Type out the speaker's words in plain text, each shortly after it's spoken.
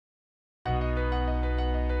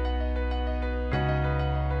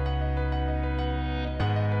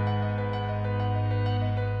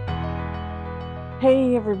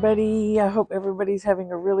Hey everybody, I hope everybody's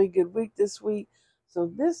having a really good week this week. So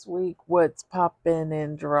this week what's popping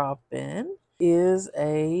and dropping is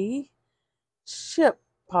a ship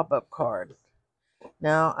pop-up card.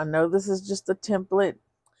 Now I know this is just a template.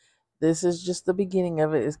 This is just the beginning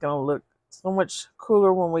of it. It's going to look so much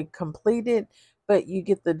cooler when we complete it, but you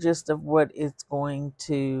get the gist of what it's going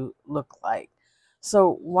to look like.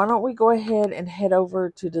 So why don't we go ahead and head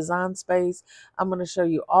over to Design Space. I'm going to show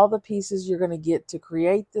you all the pieces you're going to get to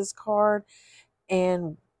create this card,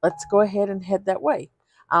 and let's go ahead and head that way.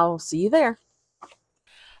 I'll see you there.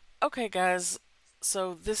 Okay guys,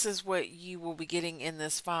 so this is what you will be getting in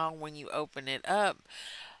this file when you open it up.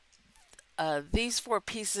 These four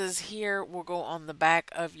pieces here will go on the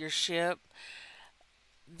back of your ship.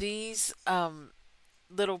 These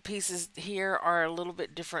little pieces here are a little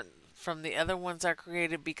bit different from the other ones I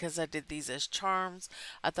created because I did these as charms.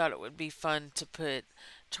 I thought it would be fun to put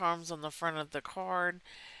charms on the front of the card.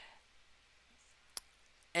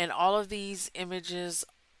 And all of these images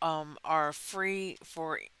are free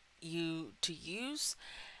for you to use.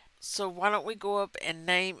 So why don't we go up and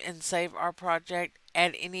name and save our project,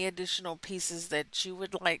 add any additional pieces that you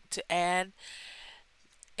would like to add,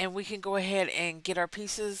 and we can go ahead and get our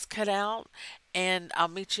pieces cut out, and I'll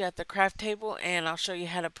meet you at the craft table and I'll show you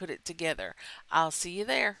how to put it together. I'll see you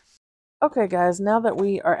there. Okay guys, now that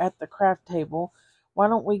we are at the craft table, why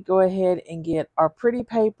don't we go ahead and get our pretty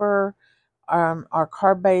paper, our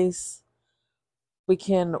card base. We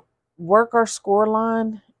can work our score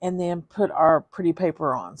line and then put our pretty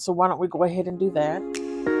paper on. So why don't we go ahead and do that.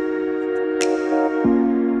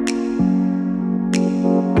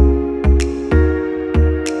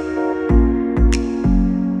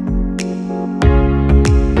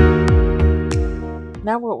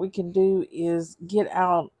 Now what we can do is get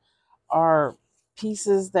out our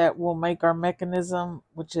pieces that will make our mechanism,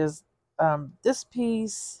 which is this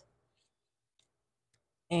piece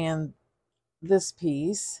and this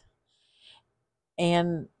piece.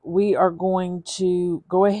 And we are going to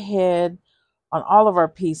go ahead on all of our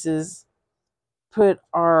pieces, put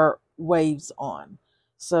our waves on.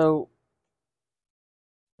 So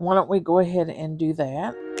why don't we go ahead and do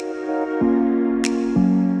that.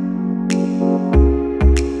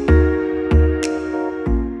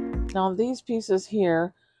 Now these pieces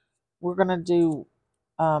here, we're going to do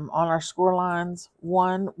on our score lines.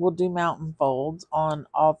 One, we'll do mountain folds on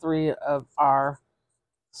all three of our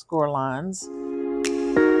score lines.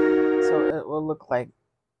 So it will look like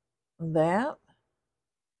that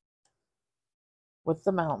with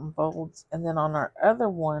the mountain folds. And then on our other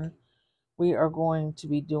one, we are going to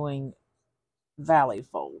be doing valley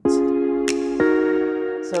folds.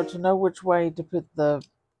 So to know which way to put the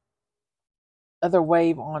other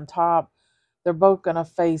wave on top, they're both going to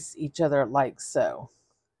face each other like so.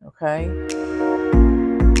 Okay.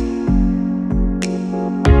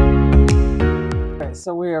 Okay,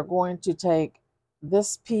 so we are going to take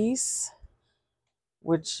this piece,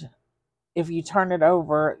 which if you turn it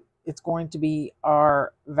over, it's going to be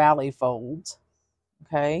our valley folds.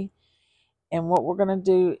 Okay. And what we're going to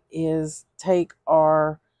do is take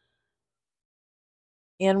our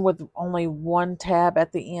end with only one tab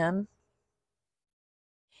at the end,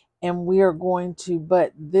 and we are going to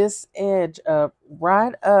butt this edge up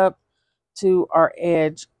right up to our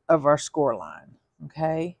edge of our score line.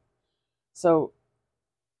 Okay, so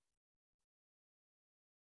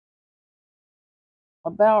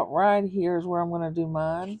about right here is where I'm going to do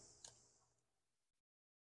mine.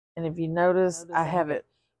 And if you notice, I have it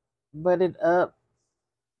butted up.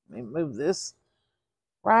 Let me move this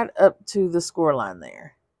right up to the score line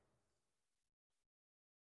there.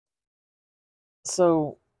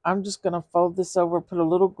 So I'm just going to fold this over, put a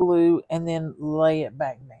little glue, and then lay it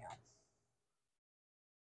back down.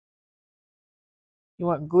 You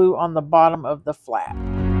want glue on the bottom of the flap.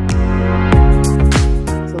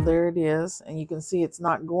 So there it is. And you can see it's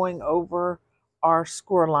not going over our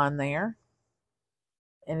score line there.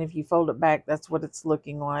 And if you fold it back, that's what it's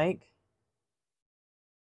looking like.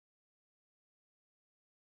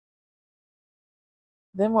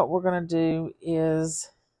 Then what we're going to do is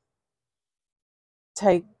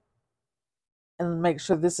take and make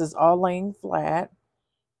sure this is all laying flat.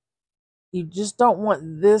 You just don't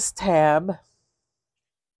want this tab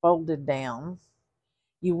folded down.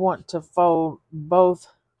 You want to fold both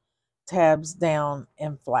tabs down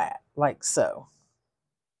and flat, like so.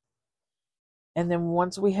 And then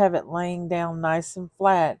once we have it laying down nice and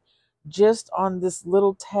flat, just on this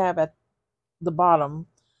little tab at the bottom,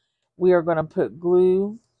 we are going to put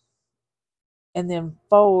glue and then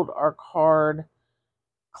fold our card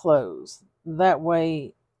closed. That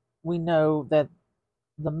way we know that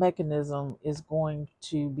the mechanism is going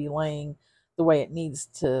to be laying the way it needs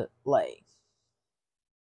to lay.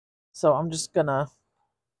 So I'm just gonna,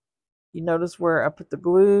 you notice where I put the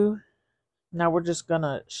glue? Now we're just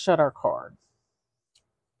gonna shut our card.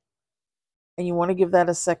 And you want to give that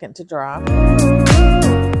a second to dry.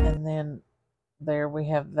 And then there we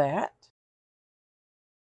have that.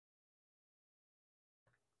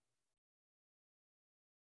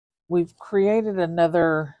 We've created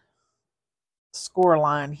another score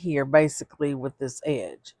line here basically with this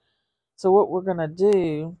edge. So what we're going to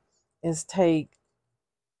do is take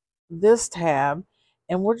this tab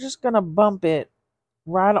and we're just going to bump it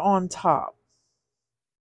right on top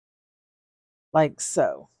like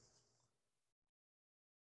so.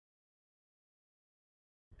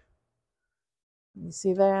 You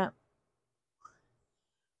see that?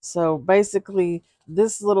 So basically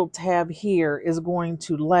this little tab here is going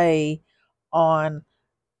to lay on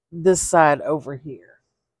this side over here.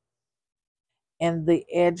 And the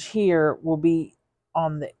edge here will be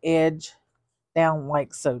on the edge down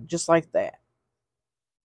like so, just like that.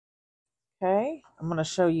 Okay, I'm going to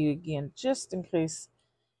show you again just in case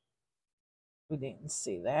we didn't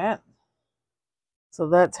see that. So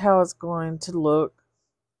that's how it's going to look.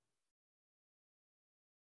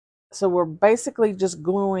 So we're basically just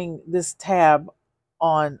gluing this tab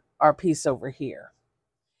on our piece over here.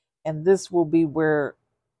 And this will be where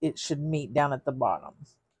it should meet down at the bottom.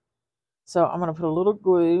 So I'm going to put a little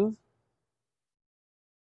glue.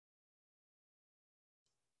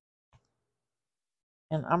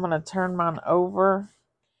 And I'm going to turn mine over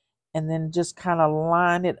and then just kind of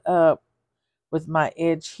line it up with my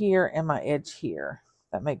edge here and my edge here.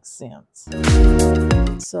 That makes sense.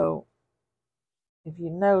 So if you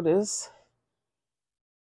notice,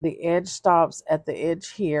 the edge stops at the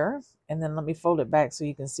edge here, and then let me fold it back so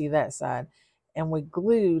you can see that side. And we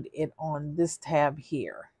glued it on this tab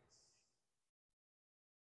here.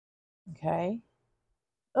 Okay.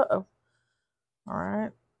 Uh-oh. All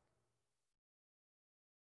right.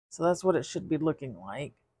 So that's what it should be looking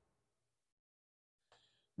like.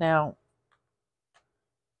 Now,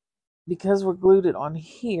 because we're glued it on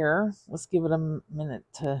here, let's give it a minute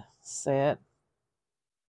to set.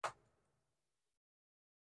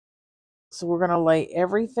 So we're going to lay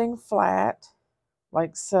everything flat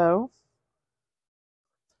like so.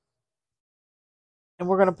 And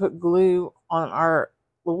we're going to put glue on our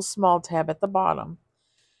little small tab at the bottom.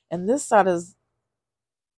 And this side is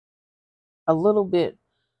a little bit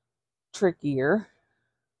trickier.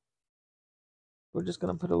 We're just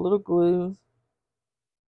going to put a little glue.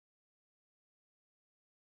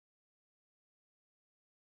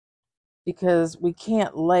 Because we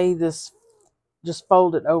can't lay this, just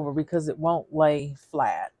fold it over because it won't lay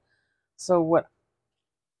flat. So what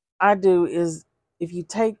I do is if you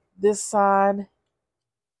take this side,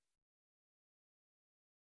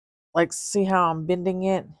 like see how I'm bending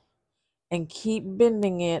it, and keep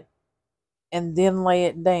bending it and then lay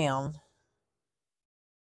it down,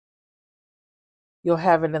 you'll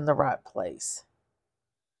have it in the right place.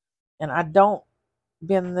 And I don't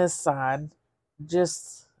bend this side,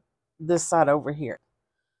 just this side over here.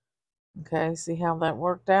 Okay, see how that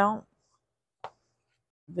worked out?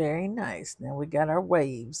 Very nice. Now we got our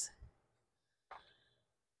waves.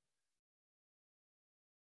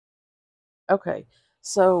 Okay,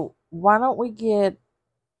 so why don't we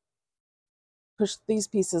push these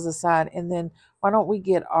pieces aside, and then why don't we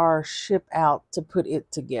get our ship out to put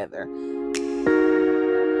it together?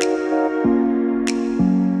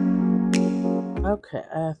 Okay,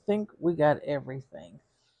 I think we got everything.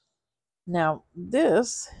 Now,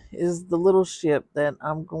 this is the little ship that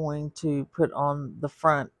I'm going to put on the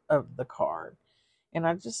front of the card. And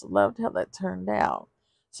I just loved how that turned out.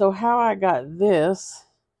 So how I got this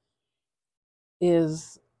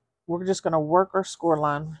is we're just going to work our score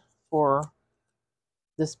line for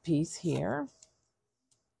this piece here.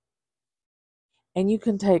 And you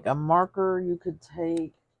can take a marker, you could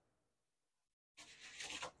take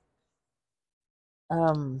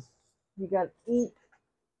you got ink.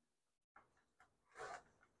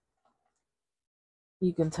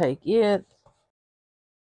 You can take it.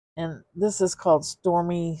 And this is called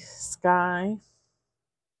Stormy Sky.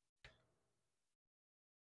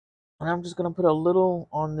 And I'm just going to put a little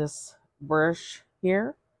on this brush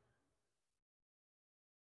here.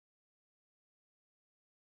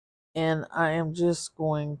 And I am just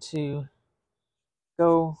going to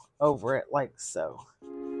go over it like so.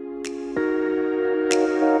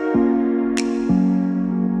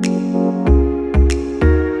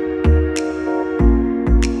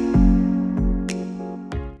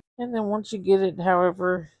 And then once you get it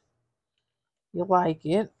however you like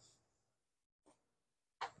it,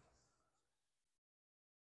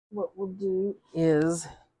 what we'll do is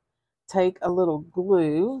take a little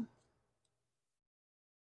glue,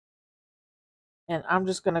 and I'm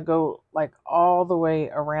just going to go like all the way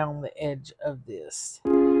around the edge of this,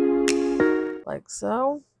 like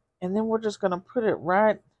so. And then we're just going to put it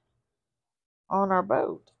right on our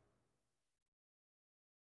boat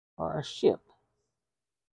or our ship.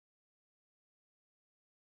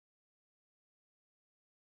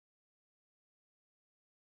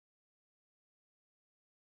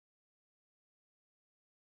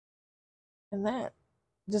 And that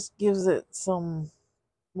just gives it some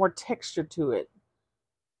more texture to it.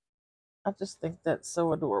 I just think that's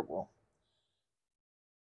so adorable.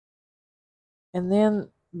 And then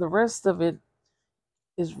the rest of it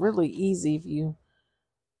is really easy if you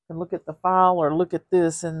can look at the file or look at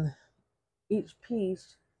this, and each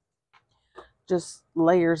piece just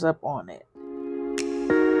layers up on it.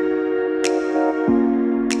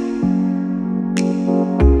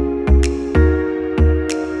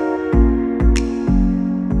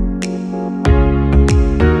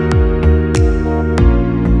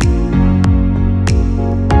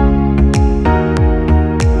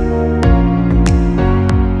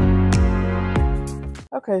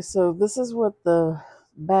 Okay, so this is what the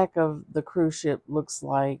back of the cruise ship looks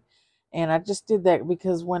like. And I just did that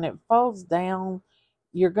because when it folds down,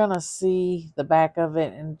 you're going to see the back of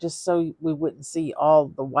it. And just so we wouldn't see all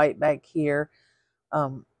the white back here,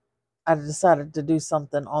 I decided to do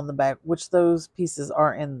something on the back, which those pieces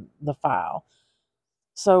are in the file.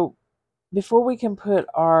 So before we can put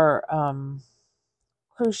our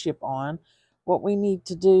cruise ship on, what we need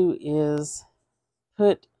to do is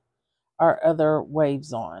put our other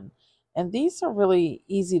waves on. And these are really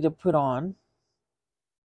easy to put on.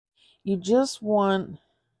 You just want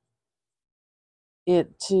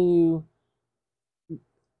it to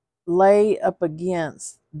lay up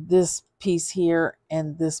against this piece here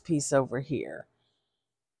and this piece over here.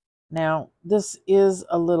 Now, this is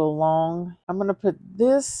a little long. I'm going to put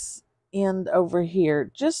this end over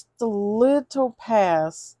here just a little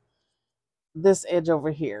past this edge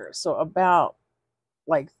over here. So about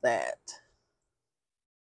like that.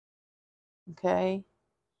 Okay.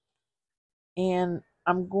 And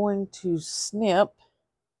I'm going to snip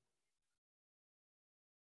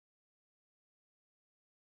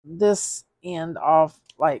this end off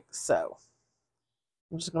like so.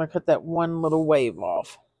 I'm just going to cut that one little wave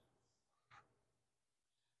off.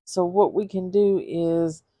 So what we can do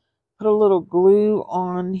is put a little glue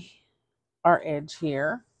on our edge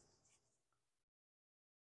here.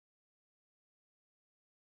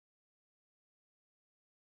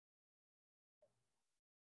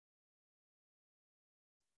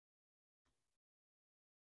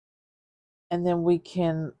 And then we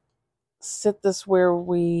can sit this where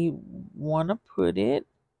we want to put it.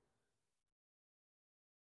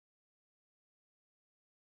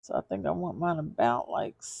 So I think I want mine about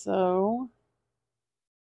like so.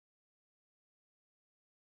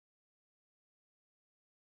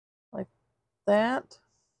 Like that.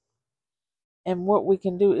 And what we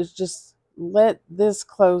can do is just let this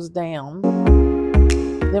close down.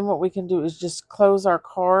 Then what we can do is just close our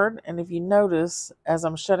card. And if you notice, as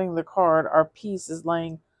I'm shutting the card, our piece is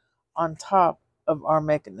laying on top of our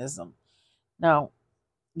mechanism. Now,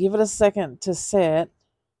 give it a second to set.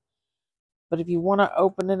 But if you want to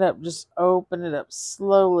open it up, just open it up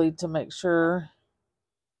slowly to make sure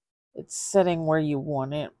it's setting where you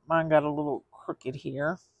want it. Mine got a little crooked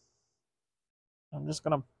here. I'm just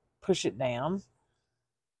going to push it down.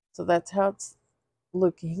 So that's how it's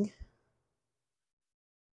looking.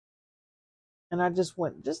 And I just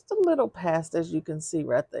went just a little past, as you can see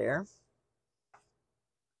right there.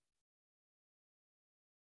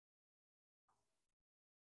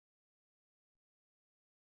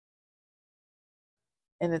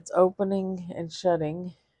 And it's opening and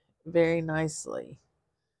shutting very nicely.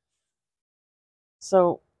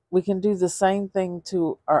 So we can do the same thing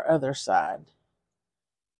to our other side.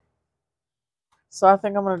 So I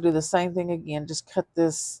think I'm going to do the same thing again. Just cut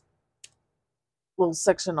this little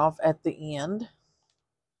section off at the end.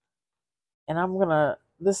 And I'm going to,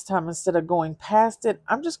 this time, instead of going past it,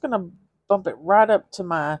 I'm just going to bump it right up to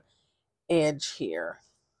my edge here.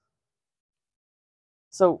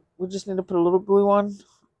 So we just need to put a little glue on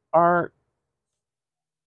our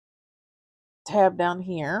tab down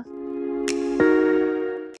here.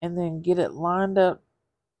 And then get it lined up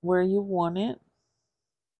where you want it.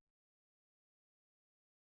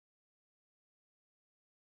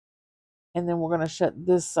 And then we're going to shut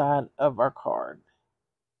this side of our card.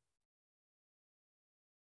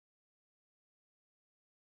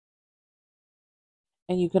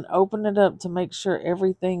 And you can open it up to make sure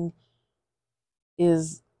everything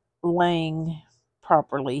is laying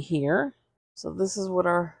properly here. So this is what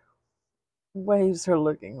our waves are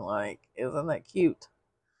looking like. Isn't that cute?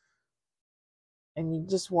 And you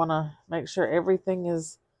just want to make sure everything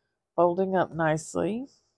is folding up nicely.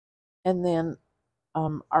 And then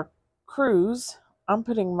our cruise, I'm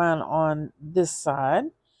putting mine on this side,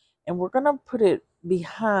 and we're going to put it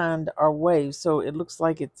behind our waves so it looks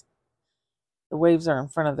like the waves are in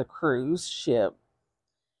front of the cruise ship.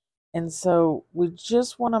 And so we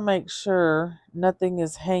just want to make sure nothing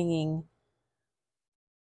is hanging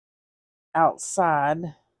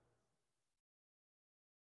outside.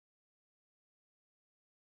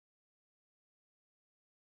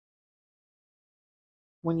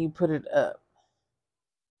 When you put it up.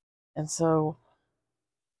 And so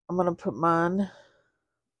I'm going to put mine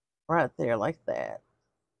right there like that.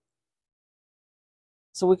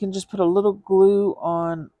 So we can just put a little glue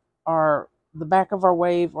on the back of our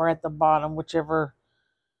wave or at the bottom, whichever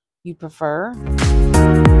you prefer.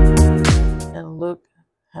 And look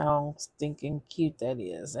how stinking cute that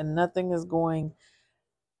is. And nothing is going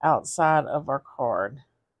outside of our card.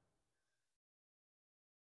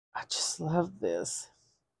 I just love this.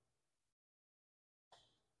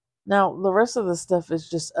 Now, the rest of the stuff is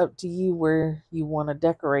just up to you where you want to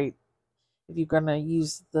decorate. If you're going to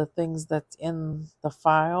use the things that's in the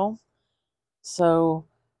file. So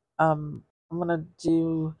I'm going to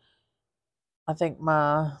do, I think,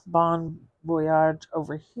 my Bon Voyage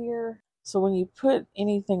over here. So when you put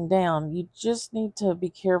anything down, you just need to be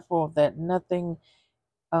careful that nothing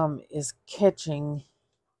is catching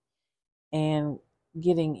and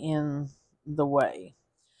getting in the way.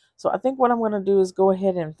 So I think what I'm going to do is go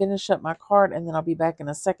ahead and finish up my card, and then I'll be back in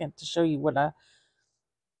a second to show you what I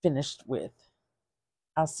finished with.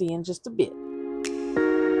 I'll see you in just a bit.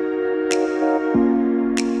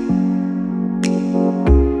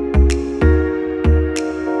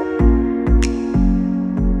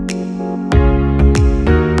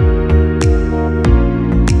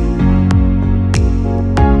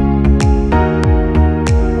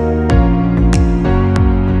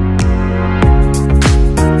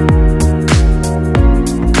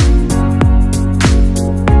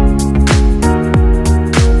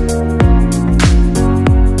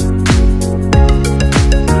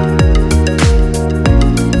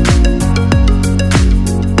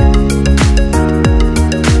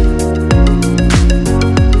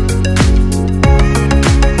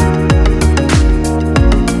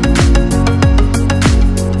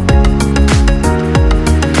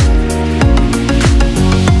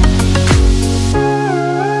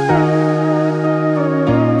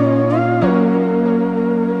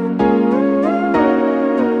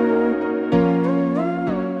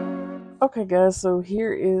 Okay guys, so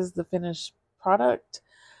here is the finished product.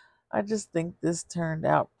 I just think this turned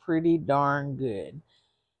out pretty darn good.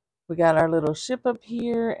 We got our little ship up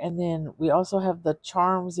here, and then we also have the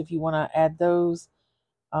charms if you want to add those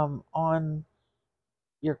on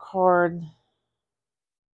your card.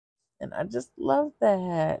 And I just love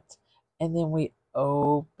that. And then we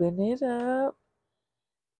open it up,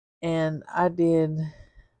 and I did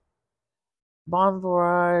Bon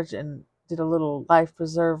Voyage and did a little life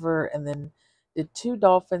preserver, and then did 2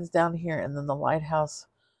 dolphins down here, and then the lighthouse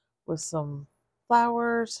with some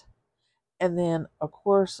flowers. And then, of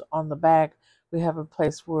course, on the back, we have a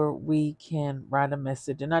place where we can write a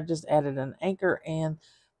message. And I just added an anchor and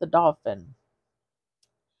the dolphin.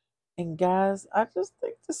 And guys, I just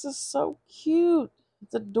think this is so cute.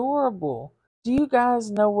 It's adorable. Do you guys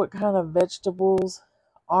know what kind of vegetables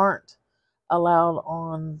aren't allowed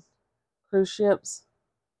on cruise ships?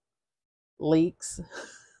 Leeks.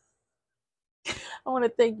 I want to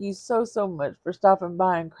thank you so much for stopping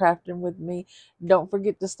by and crafting with me. Don't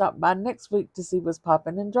forget to stop by next week to see what's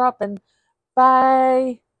popping and dropping.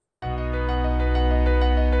 Bye.